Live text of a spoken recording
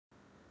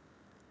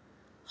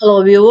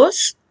Hello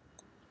viewers,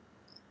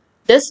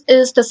 this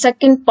is the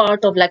second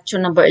part of lecture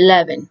number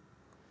 11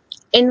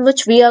 in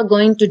which we are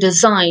going to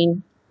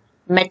design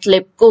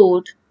Matlab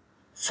code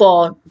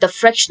for the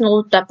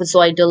fractional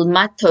trapezoidal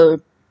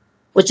method,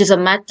 which is a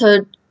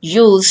method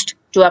used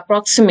to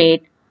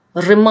approximate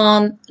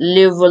Riemann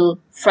Liouville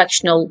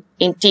fractional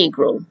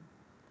integral.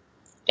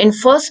 In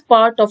first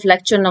part of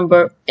lecture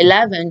number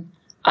 11,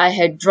 I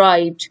had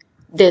derived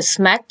this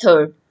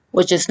method,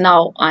 which is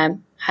now I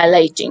am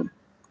highlighting.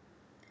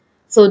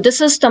 So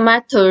this is the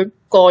method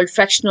called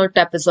fractional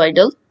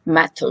trapezoidal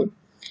method.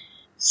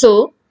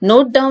 So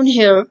note down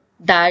here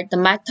that the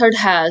method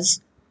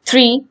has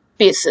three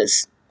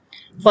pieces.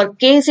 For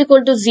k is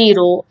equal to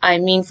 0, I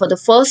mean for the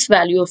first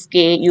value of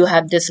k, you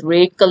have this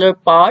red color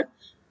part.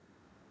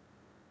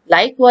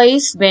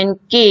 Likewise, when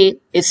k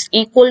is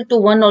equal to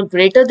 1 or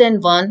greater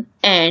than 1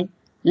 and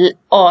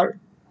or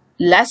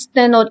less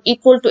than or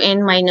equal to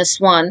n minus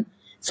 1,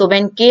 so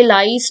when k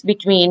lies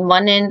between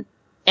 1 and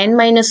n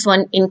minus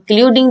 1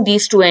 including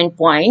these two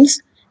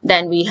endpoints,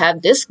 then we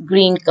have this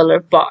green color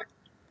part.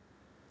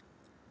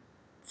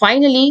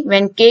 Finally,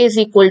 when k is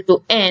equal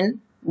to n,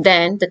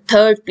 then the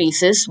third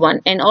piece is 1,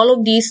 and all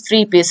of these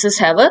three pieces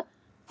have a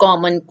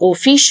common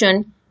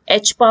coefficient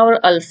h power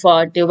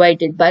alpha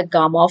divided by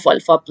gamma of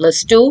alpha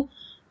plus 2,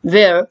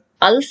 where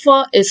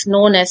alpha is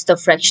known as the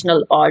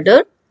fractional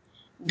order.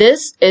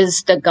 This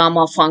is the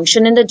gamma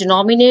function in the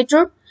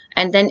denominator,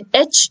 and then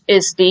h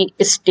is the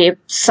step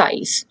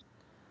size.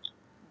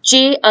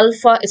 J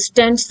alpha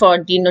stands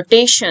for the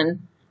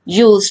notation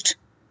used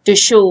to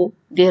show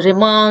the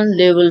Riemann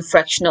Liouville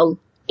fractional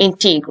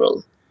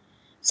integral.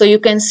 So you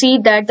can see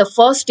that the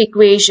first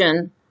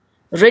equation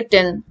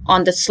written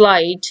on the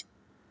slide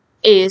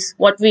is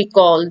what we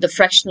call the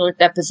fractional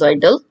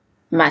trapezoidal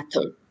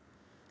method.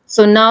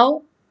 So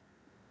now,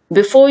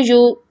 before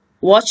you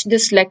watch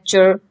this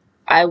lecture,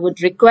 I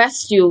would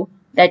request you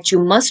that you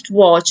must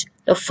watch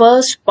the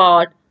first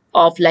part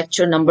of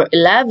lecture number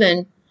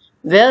 11,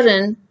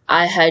 wherein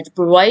I had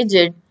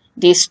provided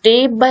the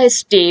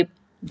step-by-step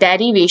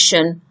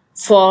derivation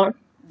for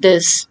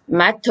this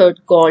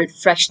method called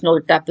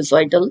fractional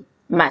trapezoidal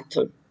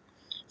method.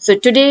 So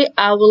today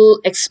I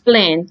will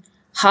explain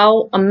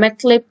how a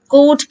Matlab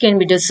code can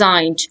be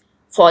designed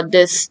for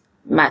this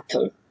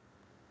method.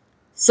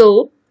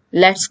 So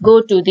let's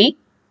go to the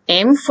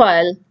M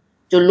file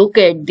to look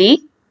at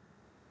the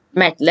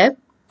Matlab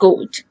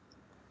code.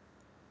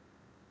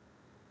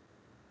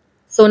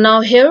 So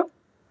now here,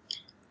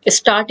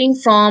 starting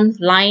from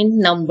line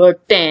number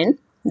 10,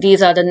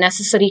 these are the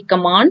necessary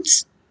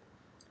commands.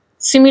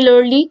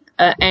 Similarly,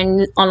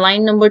 and on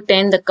line number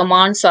 10, the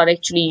commands are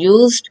actually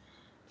used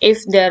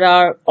if there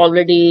are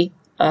already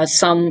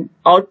some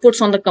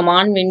outputs on the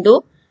command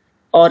window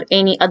or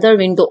any other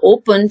window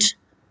opened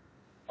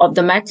of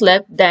the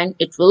Matlab, then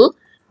it will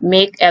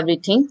make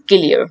everything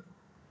clear.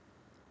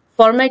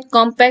 Format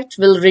compact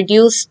will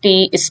reduce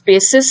the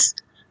spaces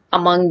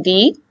among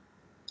the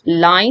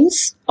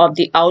lines of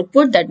the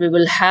output that we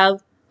will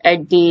have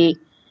at the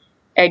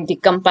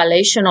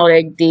compilation or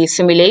at the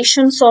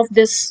simulations of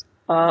this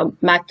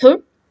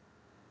method.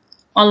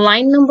 On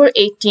line number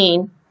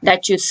 18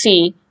 that you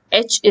see,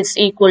 h is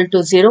equal to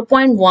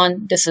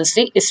 0.1, this is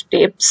the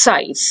step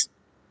size.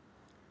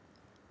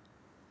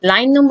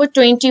 Line number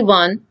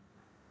 21,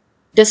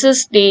 this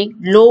is the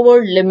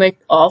lower limit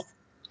of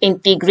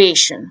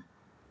integration,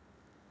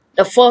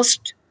 the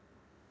first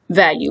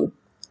value.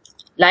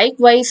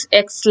 Likewise,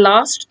 x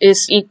last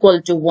is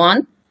equal to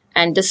 1,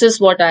 and this is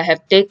what I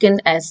have taken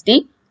as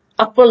the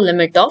upper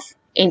limit of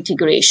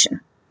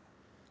integration.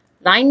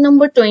 Line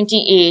number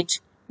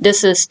 28,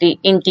 this is the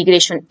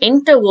integration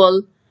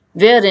interval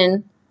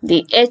wherein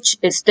the h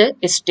is the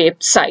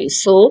step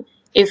size. So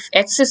if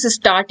x is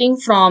starting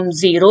from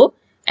 0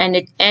 and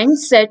it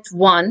ends at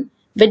 1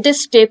 with the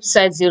step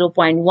size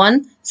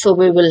 0.1, so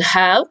we will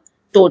have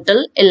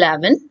total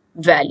 11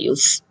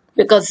 values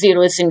because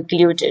 0 is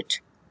included.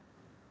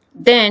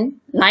 Then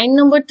line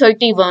number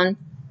 31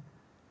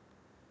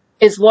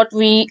 is what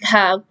we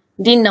have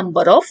the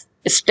number of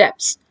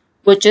steps,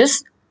 which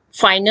is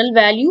final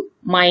value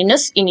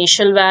minus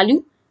initial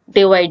value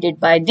divided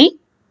by the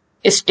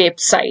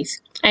step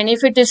size. And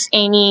if it is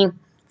any,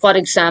 for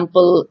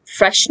example,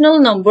 fractional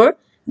number,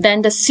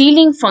 then the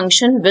ceiling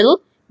function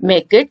will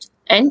make it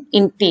an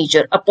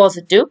integer, a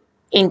positive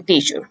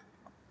integer.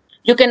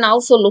 You can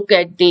also look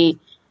at the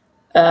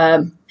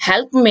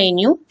help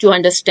menu to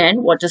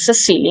understand what is a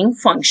ceiling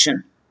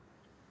function.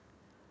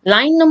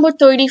 Line number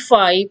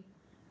 35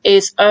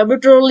 is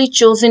arbitrarily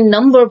chosen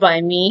number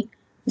by me,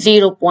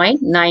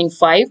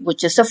 0.95,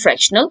 which is a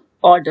fractional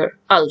order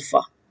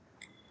alpha.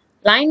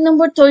 Line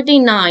number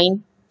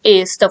 39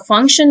 is the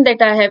function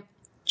that I have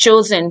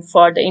chosen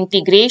for the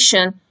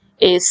integration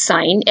is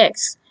sin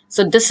x.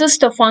 So this is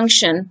the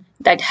function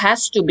that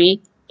has to be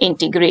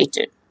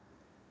integrated.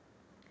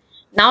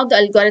 Now the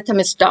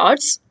algorithm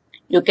starts.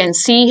 You can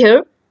see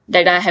here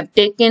that I have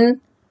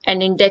taken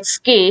an index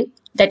k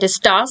that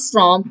starts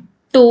from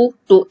 2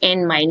 to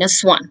n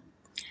minus 1.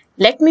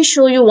 Let me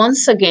show you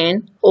once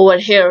again over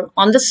here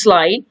on the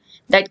slide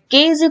that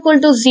k is equal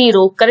to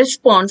 0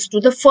 corresponds to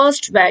the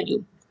first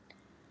value,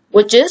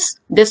 which is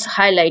this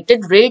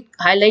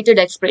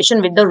highlighted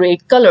expression with the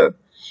red color.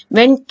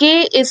 When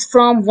k is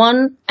from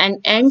 1 and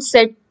ends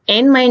at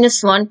n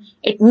minus 1,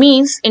 it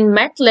means in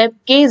MATLAB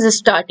k is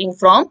starting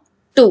from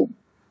 2.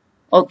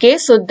 Okay,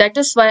 so that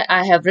is why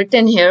I have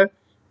written here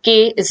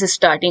k is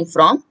starting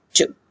from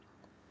 2.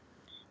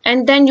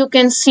 And then you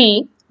can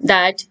see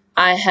that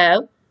I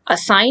have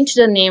assigned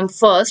the name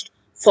first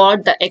for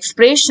the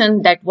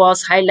expression that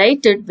was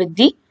highlighted with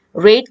the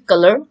red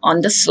color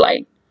on the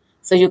slide.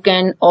 So you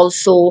can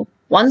also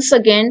once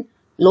again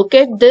look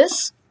at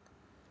this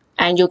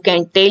and you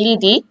can tally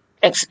the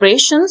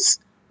expressions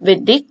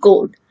with the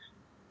code.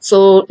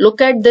 So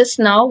look at this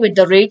now with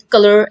the red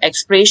color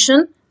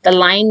expression. The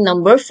line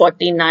number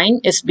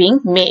 49 is being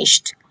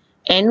meshed.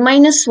 N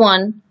minus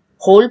 1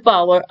 whole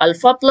power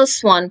alpha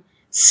plus 1.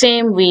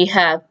 Same we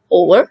have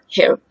over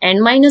here.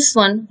 N minus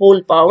 1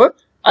 whole power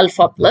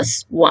alpha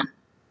plus 1.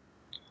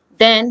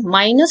 Then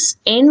minus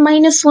n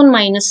minus 1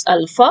 minus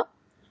alpha.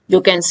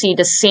 You can see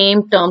the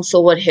same terms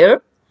over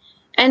here.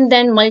 And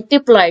then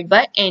multiplied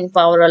by n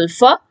power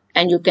alpha.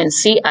 And you can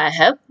see I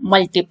have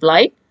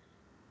multiplied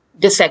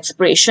this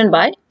expression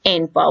by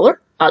n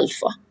power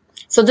alpha.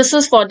 So this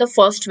is for the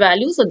first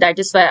value. So that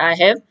is why I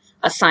have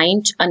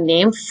assigned a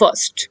name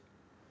first.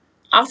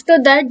 After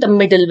that, the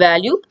middle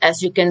value,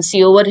 as you can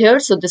see over here.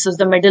 So this is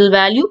the middle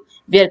value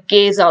where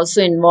k is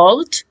also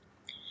involved.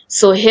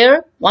 So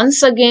here,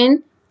 once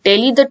again,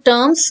 tally the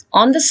terms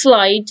on the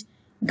slide,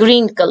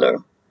 green color.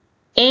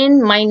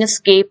 N minus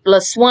k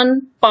plus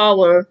 1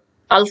 power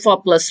alpha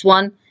plus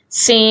 1.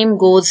 Same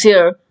goes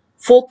here.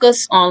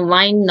 Focus on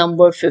line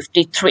number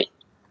 53.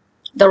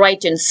 The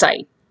right hand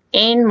side.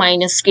 N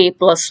minus k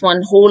plus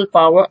 1 whole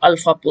power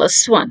alpha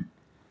plus 1.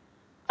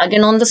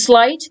 Again on the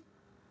slide.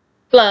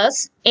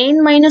 Plus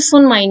n minus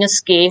 1 minus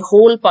k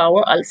whole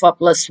power alpha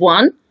plus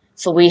 1.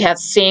 So we have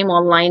same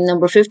on line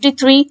number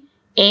 53.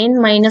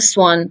 N minus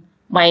 1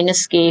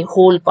 minus k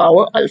whole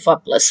power alpha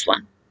plus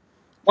 1.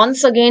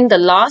 Once again the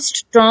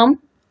last term,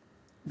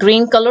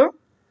 green color,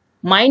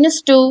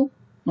 minus 2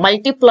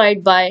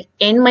 multiplied by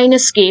n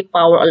minus k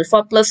power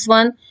alpha plus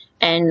 1,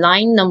 and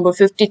line number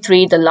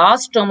 53, the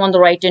last term on the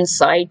right hand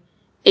side,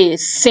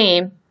 is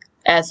same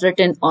as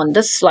written on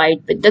the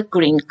slide with the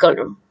green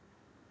color.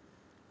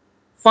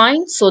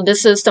 Fine, so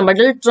this is the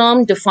middle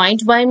term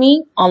defined by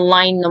me on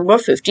line number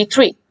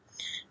 53.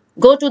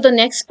 Go to the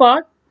next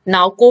part.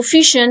 Now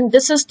coefficient,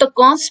 this is the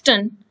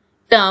constant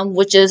term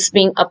which is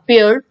being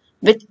appeared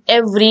with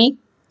every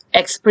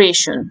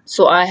expression.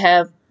 So I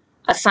have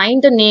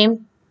assigned the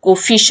name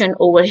coefficient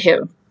over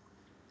here.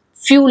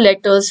 Few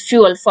letters,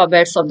 few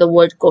alphabets of the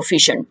word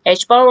coefficient.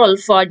 H power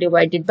alpha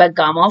divided by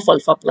gamma of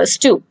alpha plus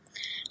 2.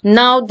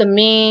 Now the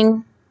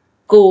main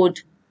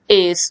code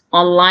is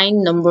on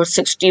line number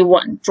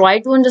 61. Try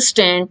to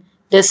understand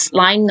this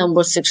line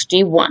number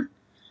 61.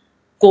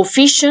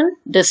 Coefficient,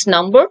 this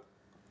number,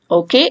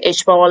 okay,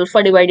 h power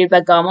alpha divided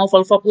by gamma of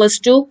alpha plus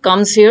 2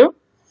 comes here.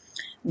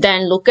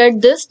 Then look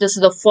at this. This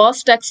is the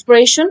first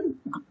expression,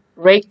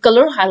 red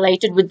color,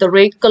 highlighted with the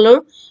red color.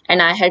 And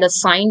I had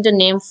assigned the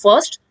name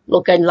first.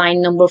 Look at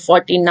line number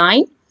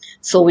 49.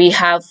 So we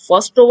have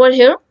first over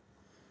here.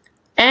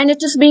 And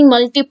it is being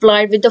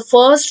multiplied with the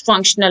first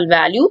functional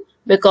value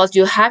because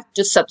you have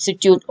to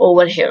substitute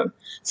over here.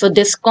 So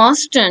this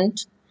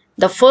constant,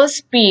 the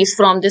first piece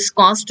from this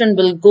constant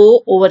will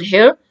go over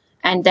here.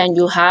 And then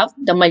you have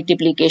the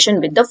multiplication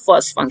with the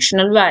first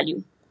functional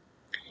value.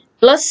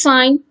 Plus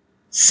sign,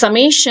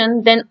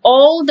 summation, then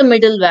all the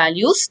middle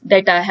values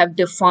that I have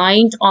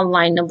defined on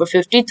line number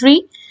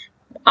 53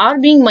 are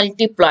being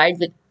multiplied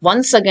with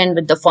once again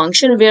with the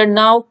function where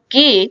now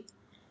k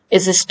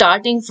is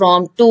starting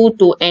from 2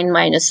 to n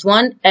minus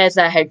 1 as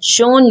I had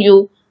shown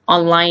you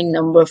on line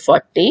number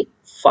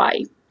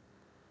 45.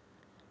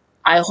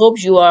 I hope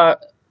you are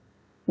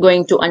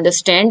going to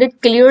understand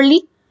it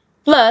clearly.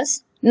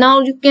 Plus,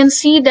 now you can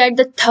see that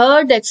the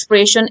third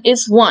expression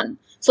is 1.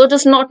 So it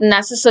is not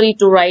necessary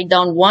to write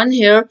down 1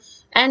 here,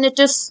 and it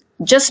is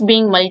just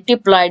being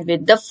multiplied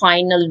with the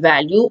final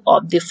value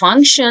of the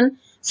function.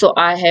 So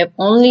I have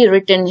only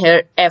written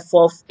here f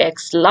of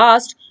x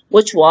last,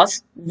 which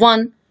was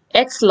 1.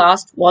 X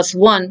last was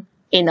 1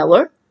 in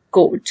our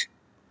code.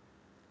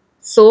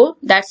 So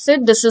that's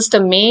it. This is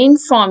the main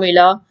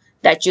formula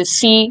that you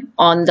see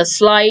on the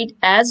slide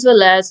as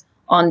well as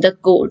on the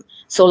code.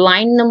 So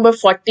line number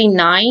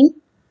 49,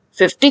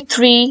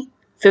 53,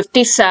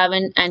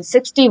 57 and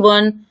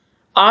 61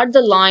 are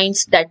the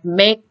lines that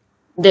make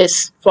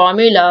this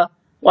formula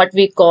what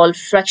we call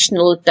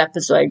fractional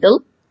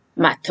trapezoidal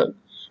method.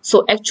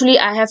 So actually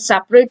I have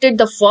separated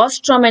the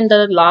first term and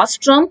the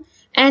last term,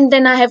 and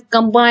then I have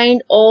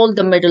combined all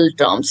the middle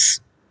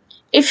terms.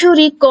 If you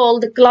recall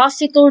the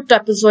classical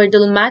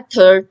trapezoidal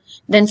method,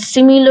 then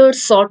similar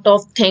sort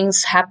of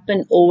things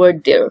happen over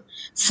there.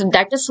 So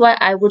that is why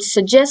I would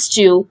suggest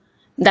you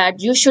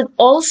that you should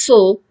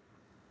also,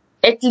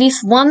 at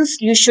least once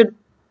you should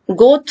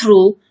go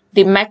through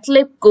the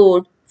Matlab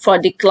code for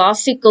the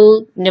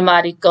classical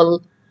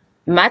numerical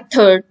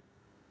method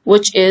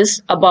which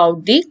is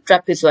about the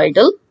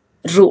trapezoidal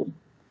rule.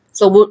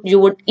 So you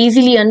would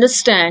easily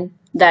understand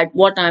that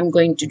what I'm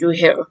going to do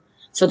here.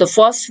 So the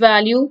first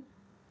value,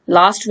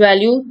 last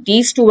value,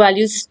 these two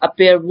values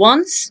appear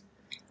once,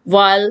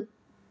 while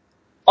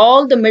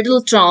all the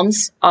middle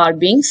terms are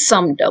being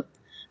summed up.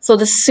 So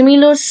the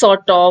similar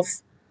sort of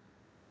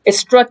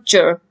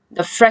structure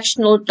the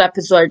fractional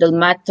trapezoidal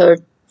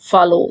method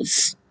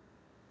follows.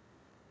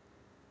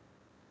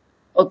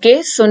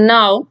 Okay, so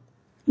now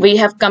we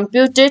have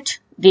computed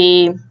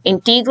the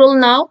integral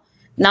now.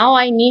 Now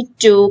I need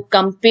to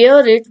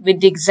compare it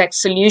with the exact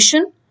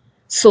solution.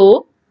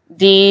 So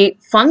the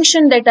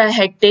function that I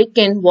had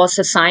taken was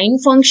a sine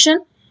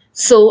function.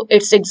 So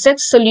its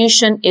exact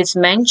solution is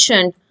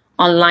mentioned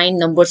on line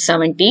number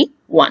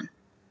 71.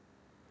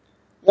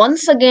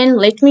 Once again,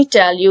 let me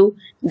tell you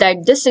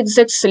that this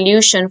exact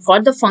solution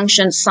for the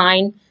function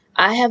sine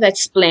I have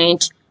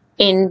explained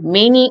in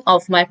many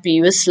of my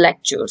previous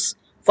lectures.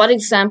 For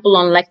example,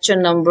 on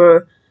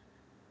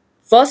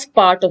first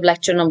part of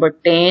lecture number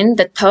 10,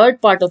 the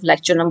third part of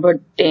lecture number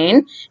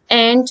 10,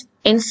 and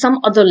in some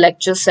other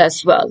lectures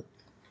as well.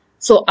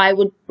 So I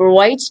would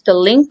provide the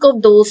link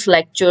of those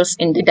lectures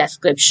in the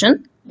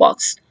description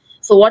box.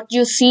 So what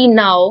you see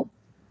now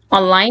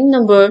on line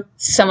number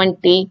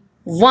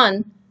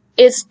 71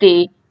 is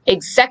the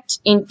exact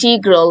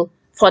integral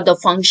for the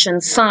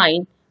function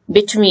sine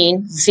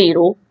between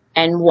 0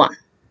 and 1.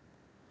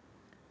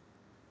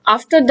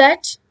 After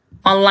that,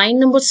 on line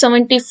number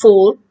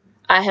 74,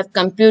 I have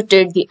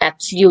computed the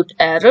absolute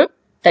error,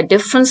 the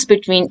difference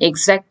between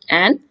exact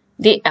and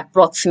the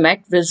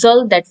approximate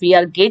result that we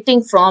are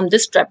getting from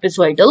this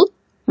trapezoidal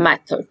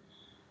method.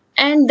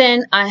 And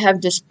then I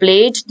have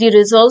displayed the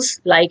results,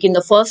 like in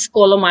the first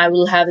column I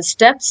will have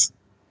steps.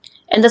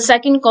 In the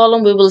second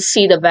column we will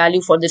see the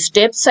value for the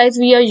step size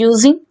we are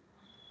using.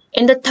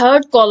 In the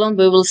third column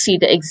we will see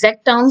the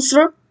exact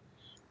answer.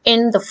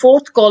 In the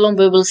fourth column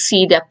we will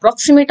see the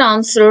approximate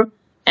answer.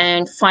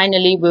 And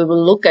finally we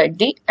will look at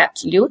the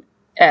absolute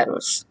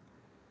errors.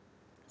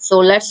 So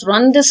let's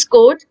run this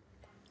code.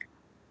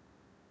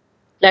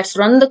 Let's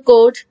run the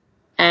code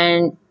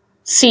and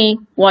see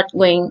what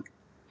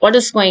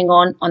is going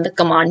on the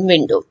command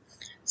window.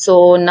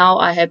 So now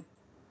I have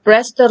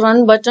pressed the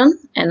run button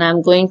and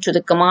I'm going to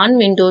the command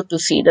window to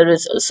see the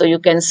results. So you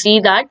can see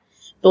that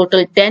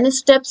total 10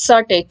 steps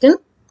are taken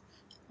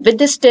with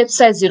the step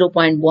size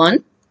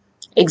 0.1,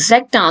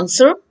 exact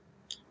answer,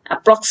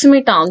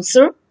 approximate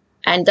answer,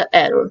 and the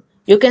error.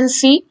 You can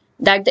see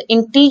that the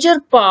integer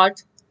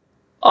part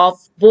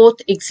of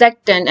both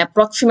exact and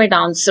approximate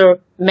answer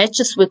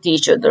matches with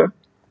each other,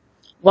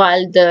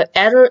 while the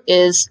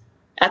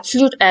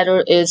absolute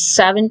error is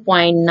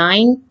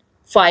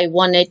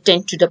 7.9518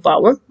 10 to the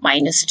power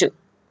minus 2.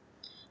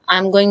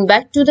 I'm going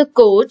back to the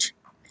code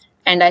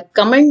and I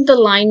comment the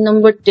line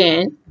number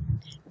 10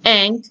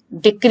 and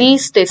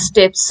decrease the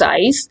step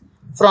size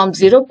from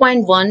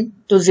 0.1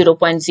 to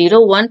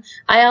 0.01.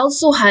 I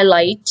also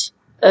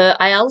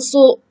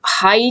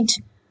hide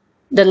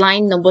the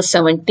line number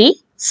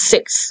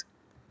 76.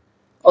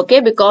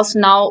 Okay, because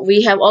now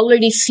we have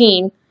already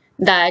seen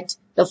that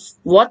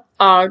what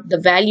are the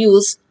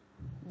values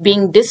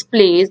being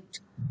displayed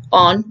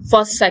on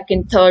first,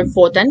 second, third,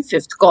 fourth, and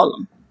fifth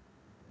column.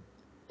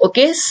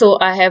 Okay, so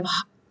I have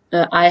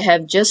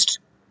just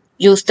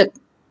used the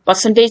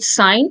percentage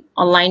sign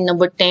on line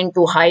number 10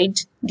 to hide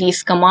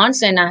these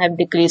commands, and I have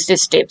decreased the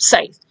step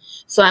size.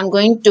 So I'm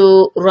going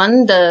to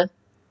run the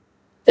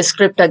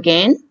script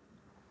again,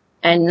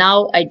 and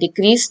now I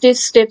decrease the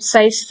step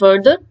size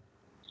further.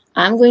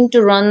 I'm going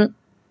to run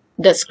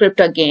the script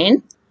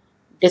again,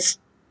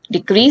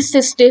 decrease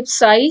the step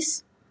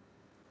size,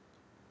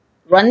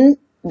 run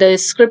the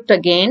script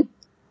again,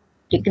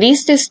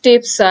 decrease the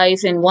step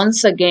size, and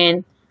once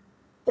again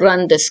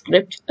run the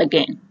script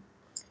again.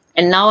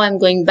 And now I'm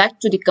going back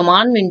to the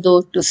command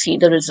window to see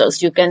the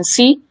results. You can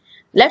see,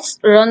 let's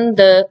run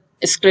the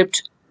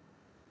script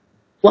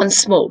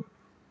once more.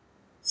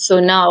 So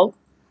now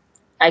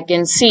I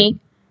can see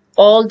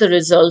all the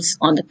results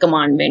on the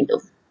command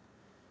window.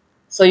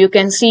 So you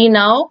can see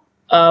now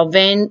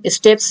when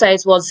step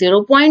size was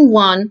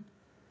 0.1,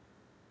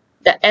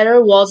 the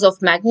error was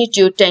of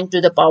magnitude 10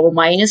 to the power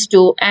minus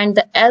 2, and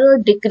the error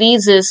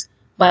decreases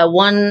by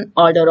 1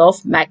 order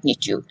of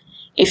magnitude.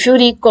 If you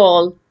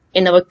recall,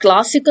 in our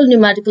classical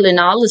numerical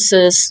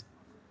analysis,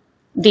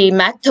 the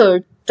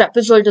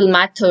trapezoidal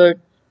method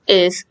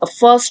is a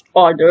first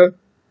order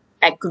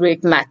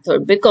accurate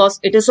method because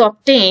it is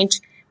obtained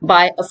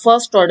by a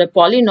first order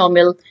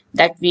polynomial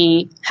that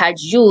we had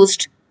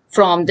used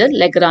from the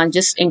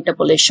Lagrange's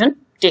interpolation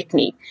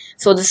technique.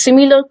 So the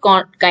similar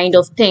kind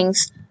of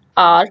things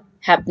are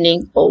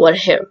happening over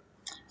here.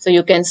 So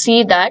you can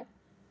see that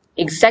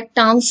exact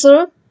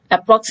answer,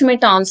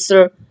 approximate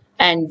answer,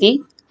 and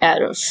the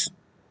errors.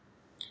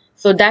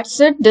 So that's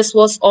it. This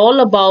was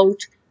all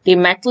about the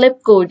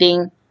Matlab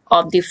coding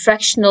of the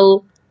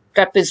fractional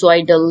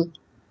trapezoidal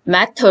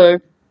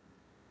method,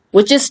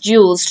 which is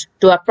used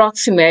to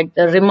approximate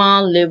the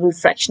Riemann Liouville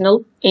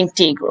fractional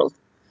integral.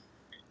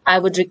 I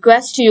would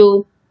request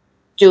you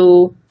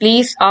to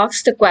please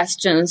ask the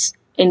questions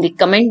in the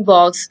comment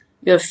box.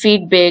 Your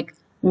feedback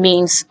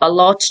means a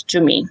lot to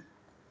me.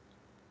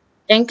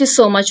 Thank you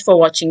so much for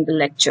watching the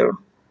lecture.